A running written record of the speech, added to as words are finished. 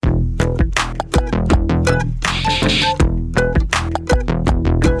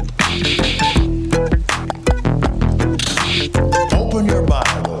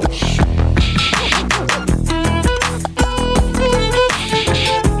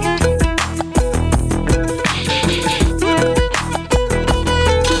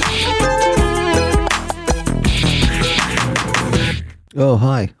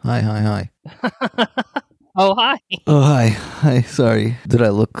hi. Hi. Oh, hi. Oh, hi. Hi. Sorry. Did I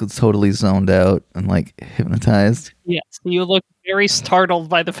look totally zoned out and like hypnotized? Yes, you look very startled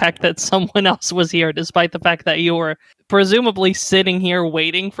by the fact that someone else was here, despite the fact that you were presumably sitting here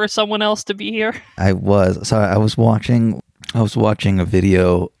waiting for someone else to be here. I was. Sorry. I was watching a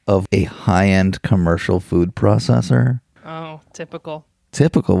video of a high-end commercial food processor. Oh, typical.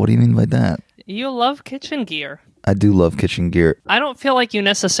 Typical. What do you mean by that? You love kitchen gear. I do love kitchen gear. I don't feel like you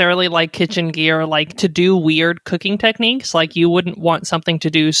necessarily like kitchen gear, like to do weird cooking techniques. Like you wouldn't want something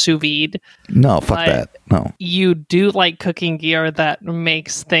to do sous vide. No, fuck But- that. No. You do like cooking gear that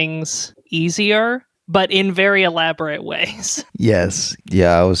makes things easier, but in very elaborate ways. Yes.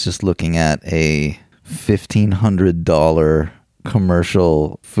 Yeah, I was just looking at a $1,500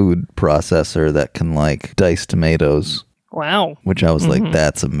 commercial food processor that can like dice tomatoes, Wow. which I was like,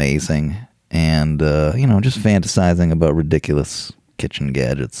 that's amazing. And, just fantasizing about ridiculous kitchen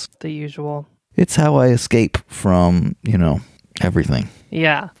gadgets. The usual. It's how I escape from, everything.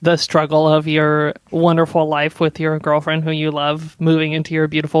 Yeah, the struggle of your wonderful life with your girlfriend who you love moving into your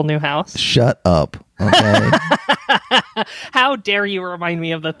beautiful new house. Shut up, okay? How dare you remind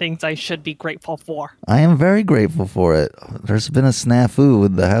me of the things I should be grateful for? I am very grateful for it. There's been a snafu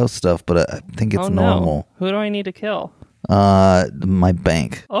with the house stuff, but I think it's Oh normal. no. Who do I need to kill? My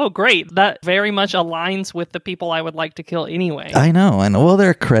bank. Oh, great. That very much aligns with the people I would like to kill anyway. I know. Well, they're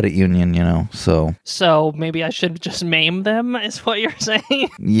a credit union, so So maybe I should just maim them, is what you're saying?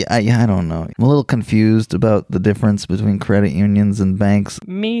 yeah, I don't know. I'm a little confused about the difference between credit unions and banks.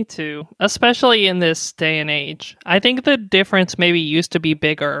 Me too. Especially in this day and age. I think the difference maybe used to be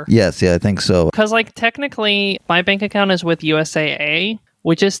bigger. Yes, yeah, I think so. Because, technically, my bank account is with USAA,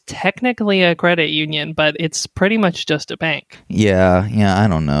 which is technically a credit union, but it's pretty much just a bank. Yeah, I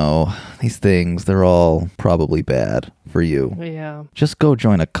don't know. These things, they're all probably bad for you. Yeah. Just go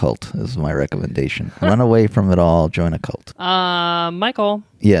join a cult is my recommendation. Run away from it all, join a cult. Michael,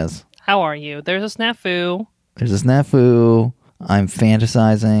 Yes. how are you? There's a snafu. There's a snafu. I'm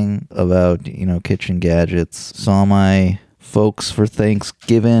fantasizing about, kitchen gadgets. Saw my folks for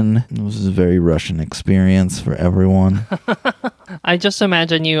Thanksgiving. It was a very Russian experience for everyone. I just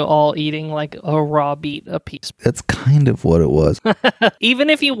imagine you all eating like a raw beet apiece. That's kind of what it was. Even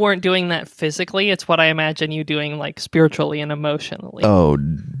if you weren't doing that physically, it's what I imagine you doing spiritually and emotionally. Oh,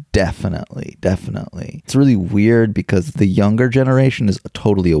 definitely. It's really weird because the younger generation is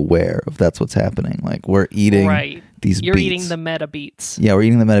totally aware of that's what's happening. Like we're eating Right. these You're beets. eating the meta beets. Yeah, we're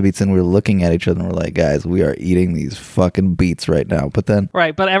eating the meta beets and we're looking at each other and we're like, guys, we are eating these fucking beets right now. But then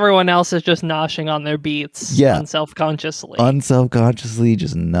Right, but everyone else is just noshing on their beets self-consciously. unselfconsciously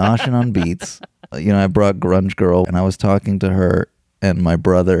just noshing on beets. I brought Grunge Girl and I was talking to her and my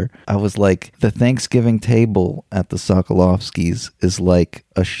brother. I was like, the Thanksgiving table at the Sokolovskis is like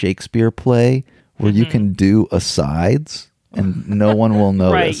a Shakespeare play where you can do asides and no one will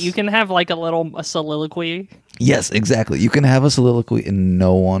notice. Right, you can have a soliloquy. Yes, exactly. You can have a soliloquy and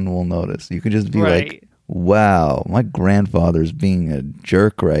no one will notice. You can just be like, Right. wow, my grandfather's being a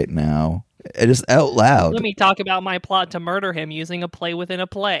jerk right now. Just out loud. Let me talk about my plot to murder him using a play within a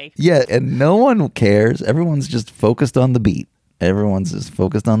play. Yeah, and no one cares. Everyone's just focused on the beat. Everyone's just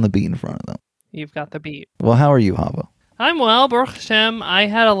focused on the beat in front of them. You've got the beat. Well, how are you, Hava? I'm well, Baruch Hashem. I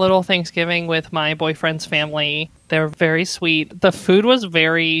had a little Thanksgiving with my boyfriend's family. They're very sweet. The food was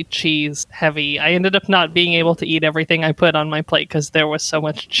very cheese heavy. I ended up not being able to eat everything I put on my plate because there was so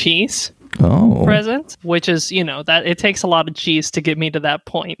much cheese Oh. present, which is, that it takes a lot of cheese to get me to that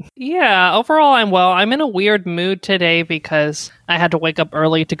point. Yeah, overall I'm well. I'm in a weird mood today because I had to wake up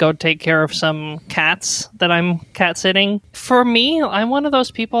early to go take care of some cats that I'm cat sitting. For me, I'm one of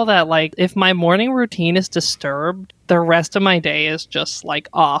those people that if my morning routine is disturbed, the rest of my day is just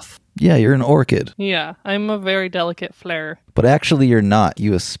off. Yeah, you're an orchid. Yeah, I'm a very delicate flare. But actually, you're not.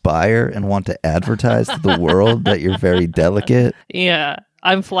 You aspire and want to advertise to the world that you're very delicate. Yeah,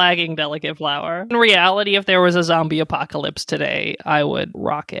 I'm flagging delicate flower. In reality, if there was a zombie apocalypse today, I would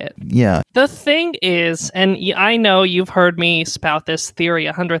rock it. Yeah. The thing is, and I know you've heard me spout this theory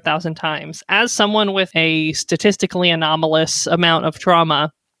 100,000 times, as someone with a statistically anomalous amount of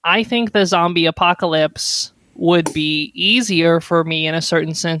trauma, I think the zombie apocalypse would be easier for me in a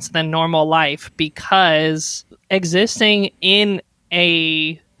certain sense than normal life because existing in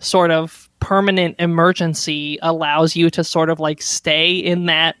a sort of permanent emergency allows you to sort of stay in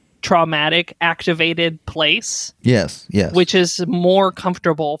that traumatic activated place. Yes. Which is more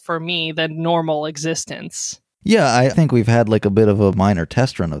comfortable for me than normal existence. Yeah, I think we've had like a bit of a minor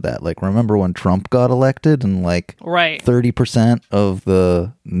test run of that. Like, remember when Trump got elected and like Right. 30% of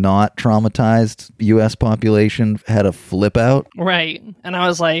the not traumatized U.S. population had a flip out? Right. And I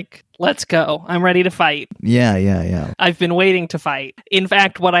was like, let's go. I'm ready to fight. Yeah. I've been waiting to fight. In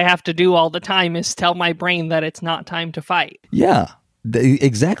fact, what I have to do all the time is tell my brain that it's not time to fight. Yeah.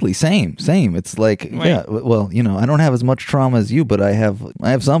 Exactly. Same. It's like, Right. yeah, well, I don't have as much trauma as you, but I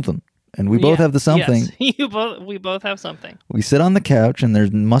have something. And we both Yeah, have the something. Yes. We both have something. We sit on the couch and there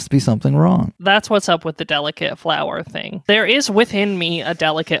must be something wrong. That's what's up with the delicate flower thing. There is within me a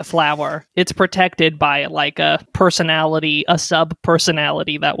delicate flower. It's protected by like a personality, a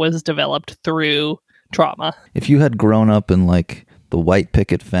sub-personality that was developed through trauma. If you had grown up in like the white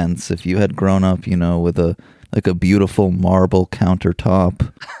picket fence, if you had grown up, with a beautiful marble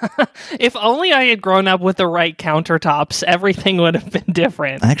countertop. If only I had grown up with the right countertops, everything would have been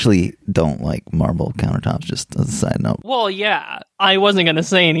different. I actually don't like marble countertops, just as a side note. Well, yeah, I wasn't going to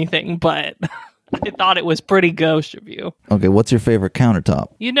say anything, but I thought it was pretty gauche of you. Okay, what's your favorite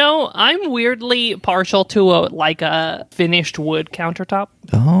countertop? I'm weirdly partial to a finished wood countertop.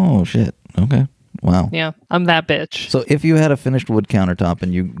 Oh, shit. Okay. Wow. Yeah, I'm that bitch. So if you had a finished wood countertop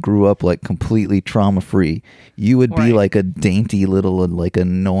and you grew up like completely trauma-free, you would be Right. like a dainty little, like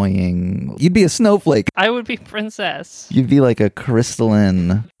annoying... You'd be a snowflake. I would be princess. You'd be like a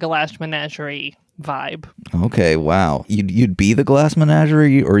crystalline... Glass menagerie vibe. Okay, wow. You'd be the glass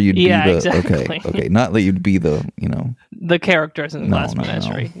menagerie, or you'd Yeah, be the... exactly. Okay, not that you'd be the, The characters in No, Glass no,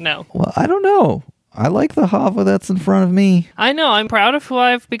 Menagerie. No. Well, I don't know. I like the Hava that's in front of me. I know, I'm proud of who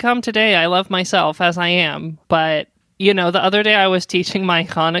I've become today. I love myself as I am. But, the other day I was teaching my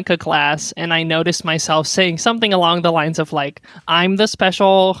Hanukkah class and I noticed myself saying something along the lines of like, I'm the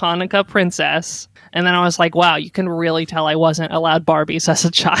special Hanukkah princess. And then I was like, wow, you can really tell I wasn't allowed Barbies as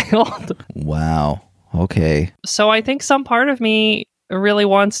a child. Wow. Okay. So I think some part of me really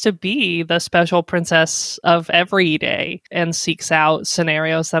wants to be the special princess of every day and seeks out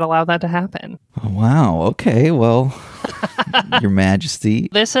scenarios that allow that to happen. Wow. Okay. Well, Your Majesty.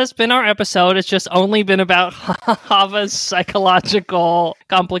 This has been our episode. It's just only been about Hava's psychological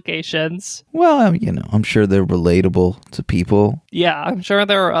complications. Well, I'm sure they're relatable to people. Yeah, I'm sure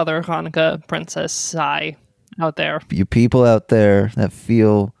there are other Hanukkah princess out there. You people out there that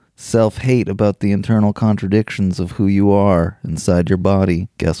feel self-hate about the internal contradictions of who you are inside your body,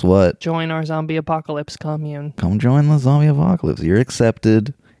 guess what? Join our zombie apocalypse commune. Come join the zombie apocalypse. You're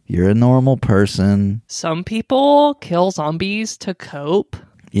accepted. You're a normal person. Some people kill zombies to cope.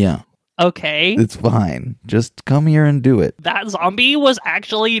 Yeah, Okay. it's fine. Just come here and do it. That zombie was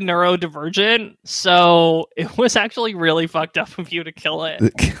actually neurodivergent, so it was actually really fucked up of you to kill it.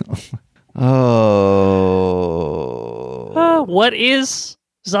 Oh. What is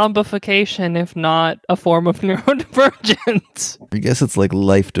zombification if not a form of neurodivergence? I guess it's like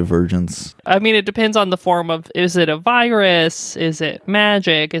life divergence. I mean, it depends on the form of, is it a virus? Is it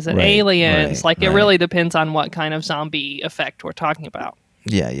magic? Is it Right, aliens? right, It right. really depends on what kind of zombie effect we're talking about.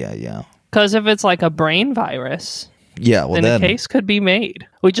 Yeah. Because if it's like a brain virus, Yeah, well then then, a case could be made.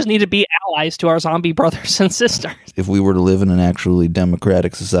 We just need to be allies to our zombie brothers and sisters. if we were to live in an actually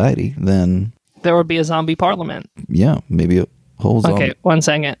democratic society, then There would be a zombie parliament. yeah, maybe a whole zombie. Okay, 1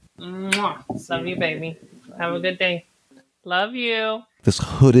 second. Mwah. Love you, baby. Have a good day. Love you. This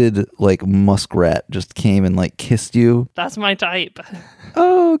hooded like muskrat just came and like kissed you. That's my type.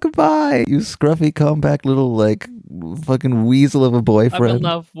 Oh, goodbye, you scruffy compact little like fucking weasel of a I'm in boyfriend.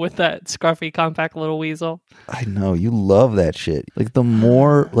 love with that scruffy, compact little weasel. I know you love that shit. Like the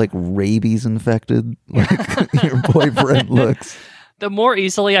more like rabies infected like your boyfriend looks. The more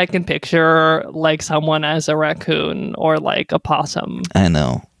easily I can picture like someone as a raccoon or like a possum, I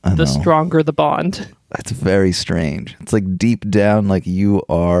know. the stronger the bond. It's very strange. It's like deep down, like you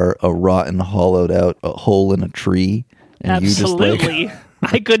are a rotten, hollowed out a hole in a tree. And Absolutely. You just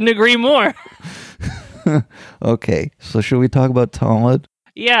I couldn't agree more. like, okay, so should we talk about Talmud?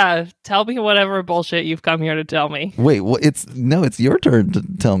 Yeah, tell me whatever bullshit you've come here to tell me. Wait, what? It's your turn to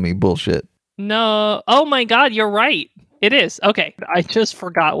tell me bullshit. No. Oh my god, you're right. It is. Okay. I just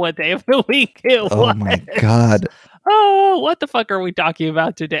forgot what day of the week it was. Oh my god. Oh, what the fuck are we talking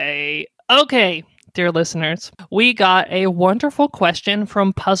about today? Okay, dear listeners, we got a wonderful question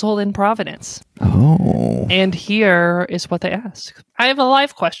from Puzzled in Providence. Oh. And here is what they ask. I have a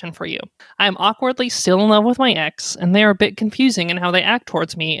live question for you. I am awkwardly still in love with my ex, and they are a bit confusing in how they act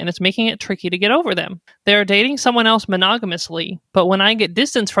towards me, and it's making it tricky to get over them. They are dating someone else monogamously, but when I get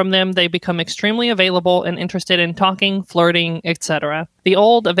distance from them, they become extremely available and interested in talking, flirting, etc. The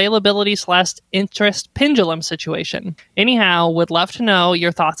old availability/interest pendulum situation. Anyhow, would love to know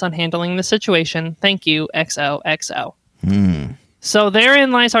your thoughts on handling the situation. Thank you, XOXO. So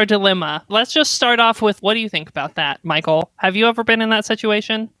therein lies our dilemma. Let's just start off with, what do you think about that, Michael? Have you ever been in that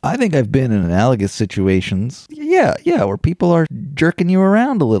situation? I think I've been in analogous situations. Yeah, where people are jerking you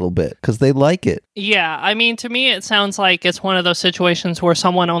around a little bit because they like it. Yeah, I mean, to me, it sounds like it's one of those situations where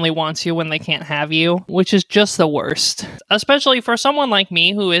someone only wants you when they can't have you, which is just the worst. Especially for someone like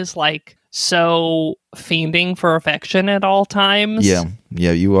me who is like so fiending for affection at all times. Yeah,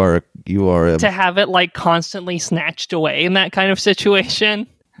 you are a... To have it like constantly snatched away in that kind of situation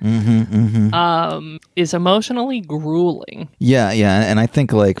is emotionally grueling. Yeah, and I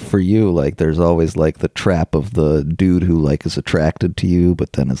think like for you, like there's always like the trap of the dude who like is attracted to you,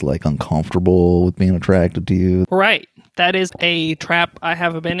 but then is like uncomfortable with being attracted to you. Right. That is a trap I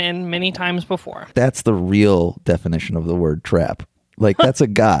have been in many times before. That's the real definition of the word trap. Like, that's a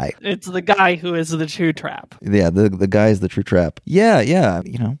guy. It's the guy who is the true trap. Yeah, the guy is the true trap. Yeah.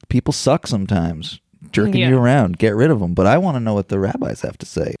 You know, people suck sometimes. Jerking you around. Get rid of them. But I want to know what the rabbis have to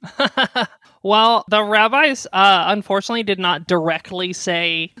say. Well, the rabbis, unfortunately, did not directly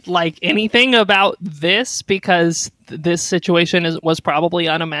say, like, anything about this because this situation was probably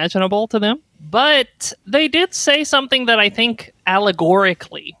unimaginable to them. But they did say something that I think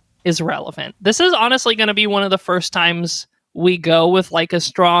allegorically is relevant. This is honestly going to be one of the first times we go with like a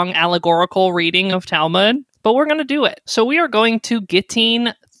strong allegorical reading of Talmud, but we're going to do it. So we are going to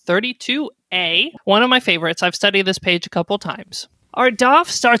Gittin 32a, one of my favorites. I've studied this page a couple times. Our daf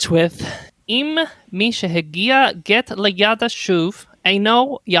starts with Im mi shehegia get leyada shuv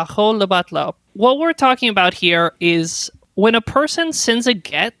eino yachol lebatlo. What we're talking about here is when a person sends a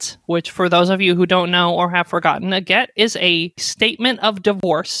get, which for those of you who don't know or have forgotten, a get is a statement of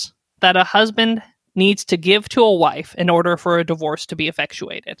divorce that a husband needs to give to a wife in order for a divorce to be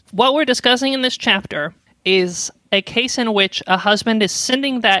effectuated. What we're discussing in this chapter is a case in which a husband is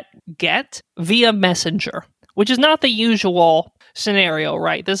sending that get via messenger, which is not the usual scenario,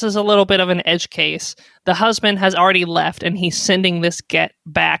 right? This is a little bit of an edge case. The husband has already left and he's sending this get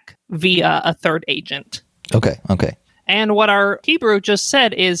back via a third agent. Okay. And what our Hebrew just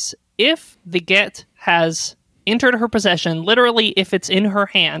said is if the get has entered her possession, literally if it's in her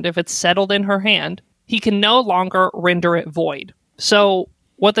hand, if it's settled in her hand, he can no longer render it void. So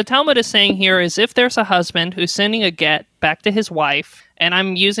what the Talmud is saying here is if there's a husband who's sending a get back to his wife, and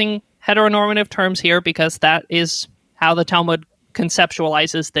I'm using heteronormative terms here because that is how the Talmud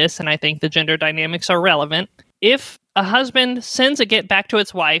conceptualizes this, and I think the gender dynamics are relevant. If a husband sends a get back to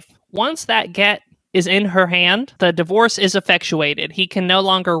his wife, once that get is in her hand, the divorce is effectuated. He can no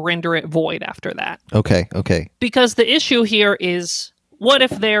longer render it void after that. Okay. Because the issue here is, what if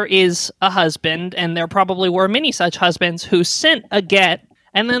there is a husband, and there probably were many such husbands, who sent a get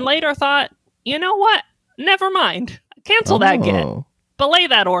and then later thought, you know what? Never mind. Cancel that get. Belay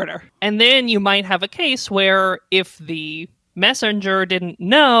that order. And then you might have a case where if the messenger didn't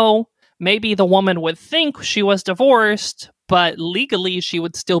know, maybe the woman would think she was divorced, but legally she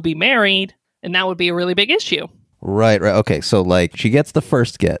would still be married. And that would be a really big issue. Right. Okay, so like she gets the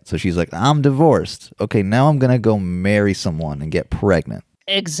first get. So she's like, I'm divorced. Okay, now I'm going to go marry someone and get pregnant.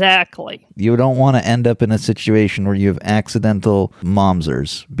 Exactly. You don't want to end up in a situation where you have accidental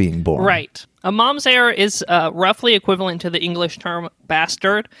momsers being born. Right. A momser is roughly equivalent to the English term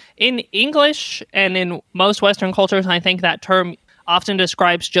bastard. In English and in most Western cultures, I think that term often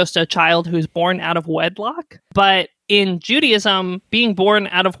describes just a child who's born out of wedlock. But in Judaism, being born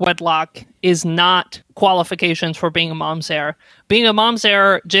out of wedlock is not qualifications for being a mamzer. Being a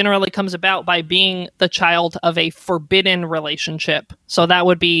mamzer generally comes about by being the child of a forbidden relationship. So that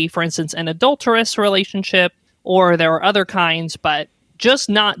would be, for instance, an adulterous relationship, or there are other kinds, but just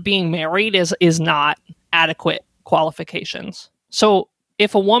not being married is not adequate qualifications. So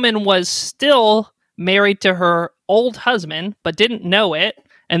if a woman was still married to her old husband, but didn't know it,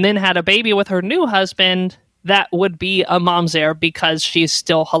 and then had a baby with her new husband, that would be a mamzer because she's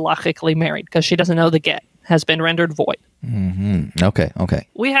still halakhically married, because she doesn't know the get has been rendered void. Mm-hmm. Okay.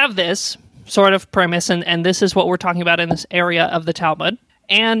 We have this sort of premise, and this is what we're talking about in this area of the Talmud.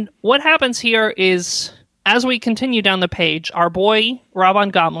 And what happens here is, as we continue down the page, our boy,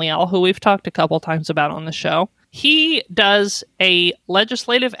 Rabban Gamliel, who we've talked a couple times about on the show, he does a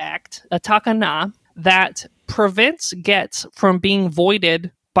legislative act, a takana, that prevents gets from being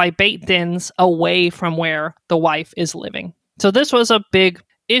voided by Beit Dins away from where the wife is living. So this was a big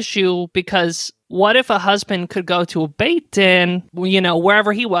issue because what if a husband could go to a Beit Din,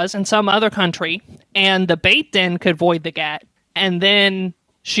 wherever he was in some other country, and the Beit Din could void the get, and then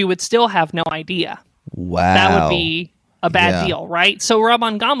she would still have no idea. Wow. That would be a bad deal, right? So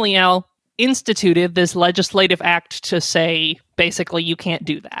Rabban Gamliel instituted this legislative act to say, basically, you can't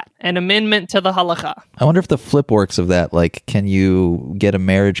do that. An amendment to the halakha. I wonder if the flip works of that, like, can you get a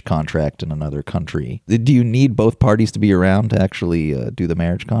marriage contract in another country? Do you need both parties to be around to actually do the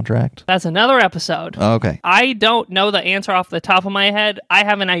marriage contract? That's another episode. Oh, okay. I don't know the answer off the top of my head. I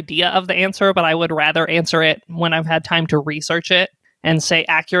have an idea of the answer, but I would rather answer it when I've had time to research it and say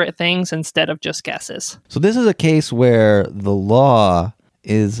accurate things instead of just guesses. So this is a case where the law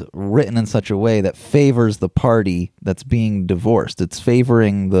is written in such a way that favors the party that's being divorced. It's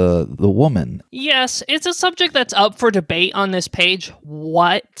favoring the woman. Yes, it's a subject that's up for debate on this page.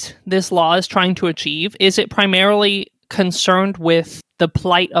 What this law is trying to achieve. Is it primarily concerned with the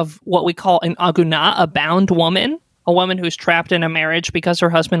plight of what we call an aguna, a bound woman, a woman who's trapped in a marriage because her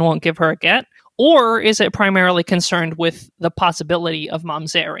husband won't give her a get? Or is it primarily concerned with the possibility of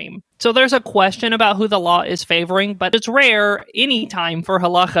mamzerim? So there's a question about who the law is favoring, but it's rare any time for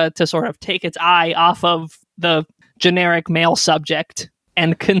halacha to sort of take its eye off of the generic male subject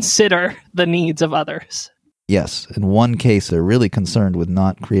and consider the needs of others. Yes, in one case, they're really concerned with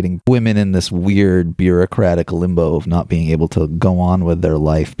not creating women in this weird bureaucratic limbo of not being able to go on with their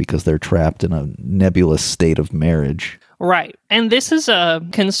life because they're trapped in a nebulous state of marriage. Right. And this is a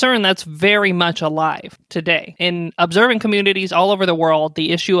concern that's very much alive today. In observant communities all over the world,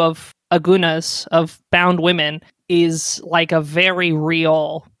 the issue of agunas, of bound women, is like a very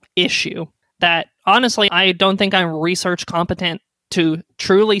real issue that, honestly, I don't think I'm research competent to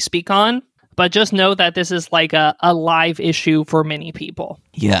truly speak on, but just know that this is like a live issue for many people.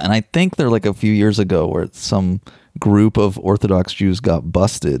 Yeah, and I think there like a few years ago where some group of Orthodox Jews got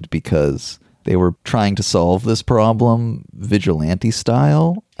busted because they were trying to solve this problem vigilante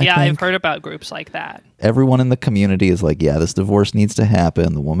style. I've heard about groups like that. Everyone in the community is like, yeah, this divorce needs to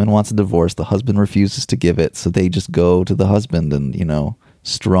happen. The woman wants a divorce. The husband refuses to give it. So they just go to the husband and,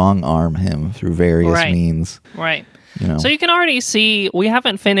 strong arm him through various means. Right. So you can already see, we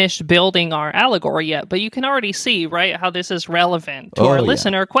haven't finished building our allegory yet, but you can already see, right, how this is relevant to our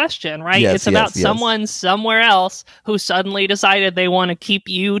listener question, right? Yes, it's about someone somewhere else who suddenly decided they want to keep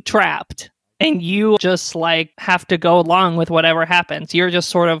you trapped. And you just have to go along with whatever happens. You're just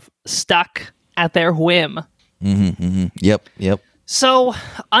sort of stuck at their whim. Mm-hmm, mm-hmm. Yep. So,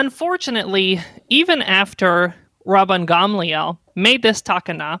 unfortunately, even after Rabban Gamliel made this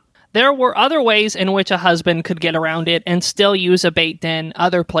takana, there were other ways in which a husband could get around it and still use a Beit Din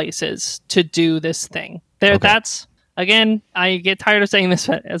other places to do this thing. That's, again, I get tired of saying this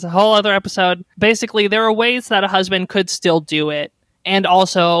as a whole other episode. Basically, there are ways that a husband could still do it. And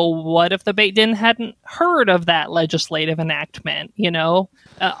also, what if the Beit Din hadn't heard of that legislative enactment?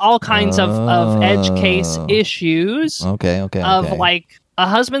 All kinds of edge case issues. Okay. Of a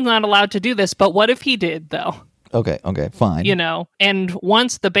husband's not allowed to do this, but what if he did, though? Okay, fine. And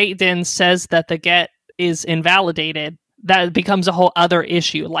once the Beit Din says that the get is invalidated, that becomes a whole other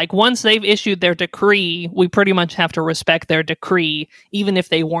issue. Once they've issued their decree, we pretty much have to respect their decree, even if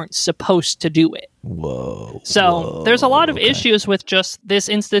they weren't supposed to do it. So there's a lot of issues with just this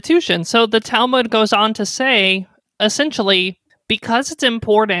institution. So the Talmud goes on to say, essentially, because it's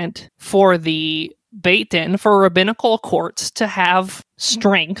important for the Beit Din, for rabbinical courts to have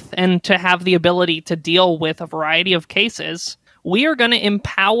strength and to have the ability to deal with a variety of cases, we are going to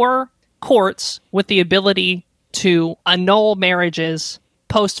empower courts with the ability to annul marriages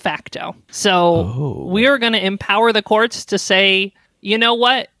post facto. So we are going to empower the courts to say, you know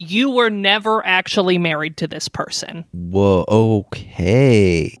what? You were never actually married to this person. Whoa,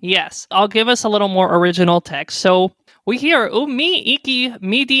 okay. Yes. I'll give us a little more original text. So we hear, Umi iki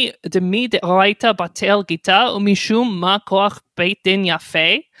midi demi de'oraita batel gita umishum ma koach Beit Din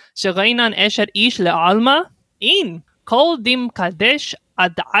yafe shereinan eshet ish le'alma in kol dim kadesh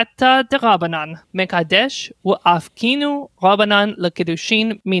adata de Rabbanan mekadesh u'afkinu Rabbanan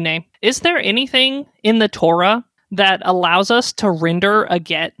lekedushin mine. Is there anything in the Torah that allows us to render a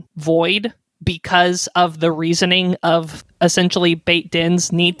get void because of the reasoning of essentially Beit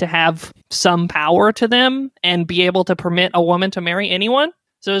Dins need to have some power to them and be able to permit a woman to marry anyone?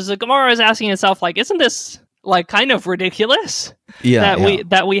 So as the Gemara is asking itself, isn't this kind of ridiculous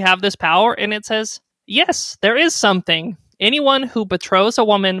that we have this power? And it says, yes, there is something. Anyone who betroths a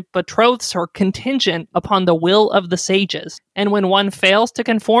woman betroths her contingent upon the will of the sages. And when one fails to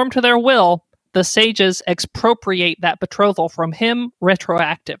conform to their will, the sages expropriate that betrothal from him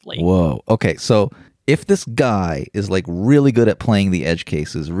retroactively. Whoa. Okay, so if this guy is like really good at playing the edge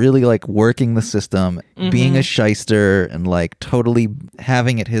cases, really like working the system, being a shyster and like totally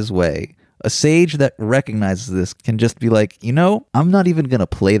having it his way, a sage that recognizes this can just be like, I'm not even going to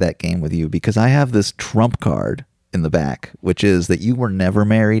play that game with you because I have this trump card in the back, which is that you were never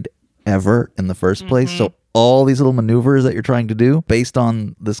married ever in the first place. So all these little maneuvers that you're trying to do based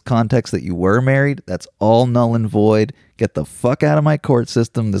on this context that you were married, that's all null and void. Get the fuck out of my court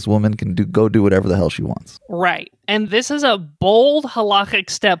system. This woman can go do whatever the hell she wants. Right. And this is a bold halakhic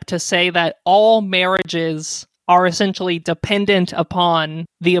step to say that all marriages are essentially dependent upon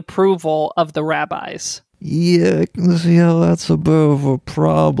the approval of the rabbis. Yeah, I can see how that's a bit of a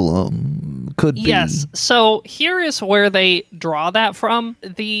problem. Could be. Yes. So here is where they draw that from.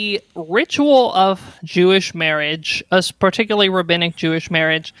 The ritual of Jewish marriage, particularly rabbinic Jewish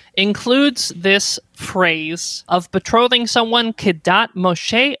marriage, includes this phrase of betrothing someone kedat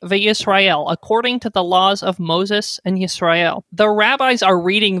Moshe veYisrael, according to the laws of Moses and Yisrael. The rabbis are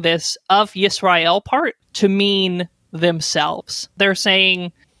reading this of Yisrael part to mean themselves. They're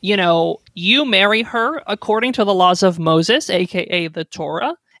saying, you marry her according to the laws of Moses, aka the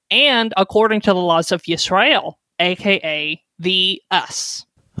Torah, and according to the laws of Yisrael, aka the us.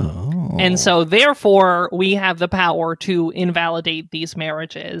 Oh. And so, therefore, we have the power to invalidate these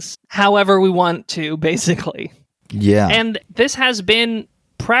marriages however we want to, basically. Yeah. And this has been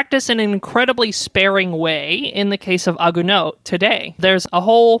practiced in an incredibly sparing way in the case of Agunot today. There's a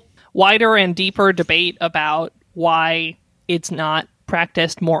whole wider and deeper debate about why it's not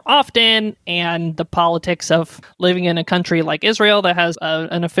practiced more often, and the politics of living in a country like Israel that has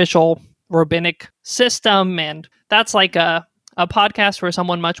an official rabbinic system, and that's like a podcast for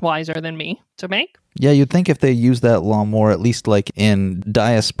someone much wiser than me to make. Yeah, you'd think if they use that law more, at least like in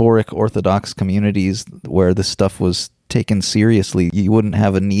diasporic Orthodox communities where this stuff was taken seriously, you wouldn't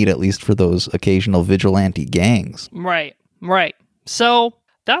have a need at least for those occasional vigilante gangs. Right. So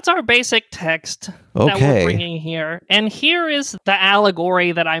that's our basic text that we're bringing here. And here is the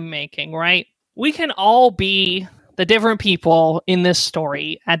allegory that I'm making, right? We can all be the different people in this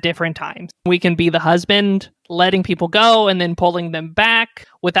story at different times. We can be the husband letting people go and then pulling them back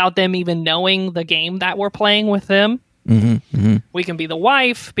without them even knowing the game that we're playing with them. We can be the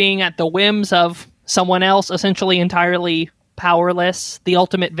wife being at the whims of someone else, essentially entirely powerless, the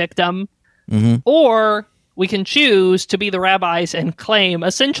ultimate victim. Or we can choose to be the rabbis and claim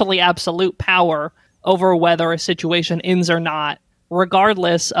essentially absolute power over whether a situation ends or not,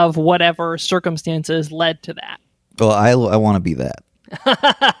 regardless of whatever circumstances led to that. Well, I want to be that.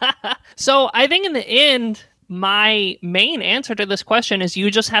 So I think in the end, my main answer to this question is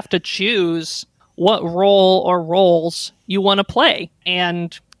you just have to choose what role or roles you want to play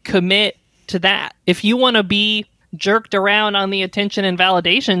and commit to that. If you want to be jerked around on the attention and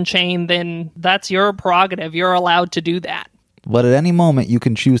validation chain, then that's your prerogative. You're allowed to do that. But at any moment, you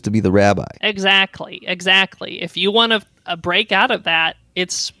can choose to be the rabbi. Exactly. If you want to break out of that,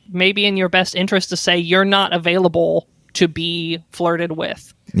 it's maybe in your best interest to say you're not available to be flirted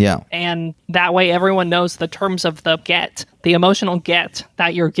with. Yeah. And that way everyone knows the terms of the emotional get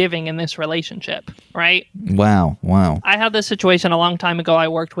that you're giving in this relationship, right? Wow. I had this situation a long time ago. I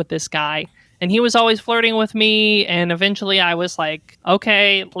worked with this guy, and he was always flirting with me, and eventually I was like,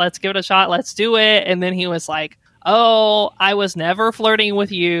 okay, let's give it a shot, let's do it. And then he was like, oh, I was never flirting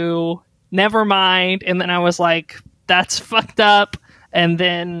with you, never mind. And then I was like, that's fucked up. And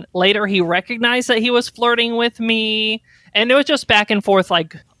then later he recognized that he was flirting with me, and it was just back and forth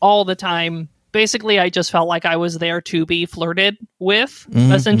like all the time. Basically, I just felt like I was there to be flirted with,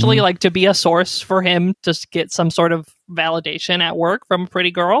 essentially, like to be a source for him to get some sort of validation at work from a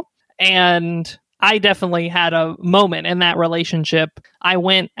pretty girl. And I definitely had a moment in that relationship. I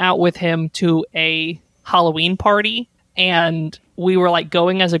went out with him to a Halloween party, and we were like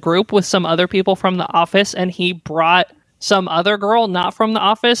going as a group with some other people from the office, and he brought some other girl not from the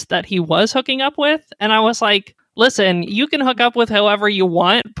office that he was hooking up with. And I was like, listen, you can hook up with whoever you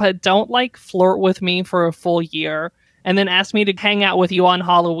want, but don't like flirt with me for a full year and then ask me to hang out with you on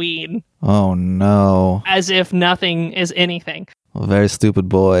Halloween. Oh, no. As if nothing is anything. A very stupid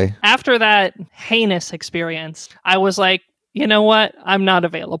boy. After that heinous experience, I was like, you know what? I'm not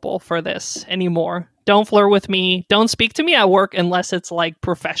available for this anymore. Don't flirt with me. Don't speak to me at work unless it's like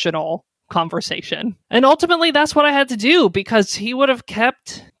professional conversation. And ultimately, that's what I had to do, because he would have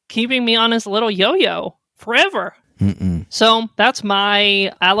kept keeping me on his little yo-yo forever. So that's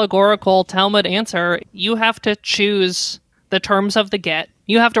my allegorical Talmud answer. You have to choose the terms of the get.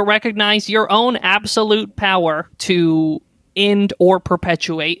 You have to recognize your own absolute power to end or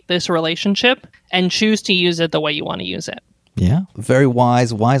perpetuate this relationship and choose to use it the way you want to use it. Yeah. Very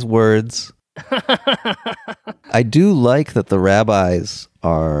wise words. I do like that the rabbis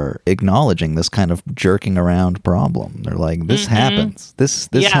are acknowledging this kind of jerking around problem. They're like, this happens. This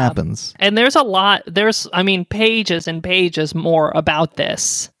happens. And there's pages and pages more about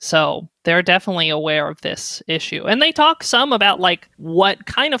this. So they're definitely aware of this issue. And they talk some about like what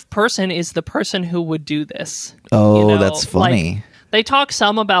kind of person is the person who would do this. Oh, that's funny. Like, they talk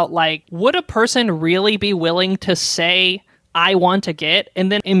some about like, would a person really be willing to say, I want to get,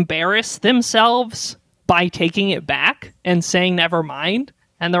 and then embarrass themselves by taking it back and saying never mind?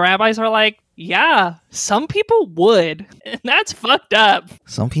 And the rabbis are like, yeah, some people would. And that's fucked up.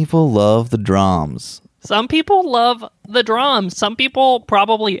 Some people love the drums. Some people love the drums. Some people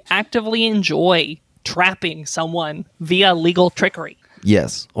probably actively enjoy trapping someone via legal trickery.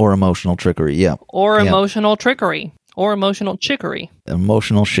 Yes, or emotional trickery, yeah. Or emotional trickery. Or emotional chicory.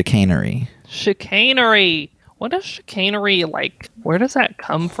 Emotional chicanery. Chicanery. What is chicanery like? Where does that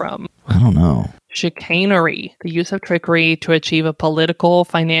come from? I don't know. Chicanery, the use of trickery to achieve a political,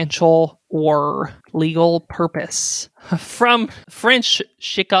 financial, or legal purpose. From French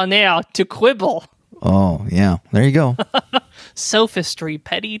chicaner, to quibble. Oh, yeah. There you go. Sophistry,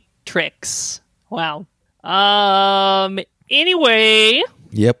 petty tricks. Wow. Anyway.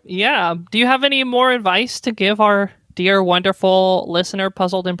 Yep. Yeah. Do you have any more advice to give our dear, wonderful listener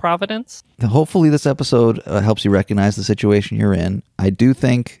puzzled in Providence? Hopefully this episode helps you recognize the situation you're in. I do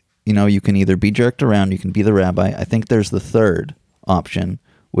think, you can either be jerked around, you can be the rabbi. I think there's the third option,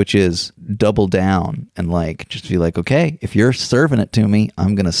 which is double down and like just be like, okay, if you're serving it to me,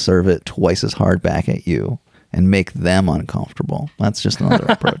 I'm going to serve it twice as hard back at you and make them uncomfortable. That's just another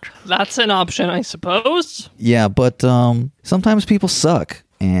approach. That's an option, I suppose. Yeah, but sometimes people suck.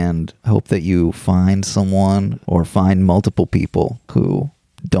 And I hope that you find someone or find multiple people who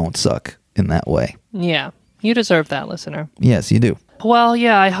don't suck in that way. Yeah, you deserve that, listener. Yes, you do. Well,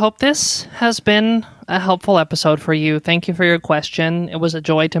 yeah, I hope this has been a helpful episode for you. Thank you for your question. It was a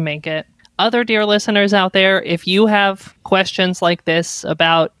joy to make it. Other dear listeners out there, if you have questions like this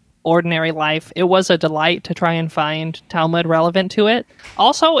about ordinary life, it was a delight to try and find Talmud relevant to it.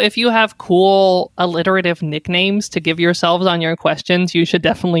 Also, if you have cool alliterative nicknames to give yourselves on your questions, you should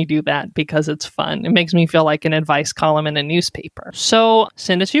definitely do that because it's fun. It makes me feel like an advice column in a newspaper. So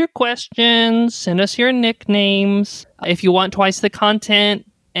send us your questions, send us your nicknames. If you want twice the content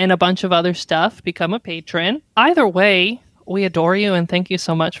and a bunch of other stuff, become a patron. Either way, we adore you and thank you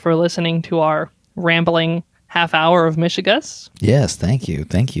so much for listening to our rambling half hour of Mishigas. Yes, thank you.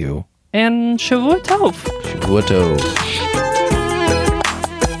 Thank you. And Shavua Tov. Shavua Tov.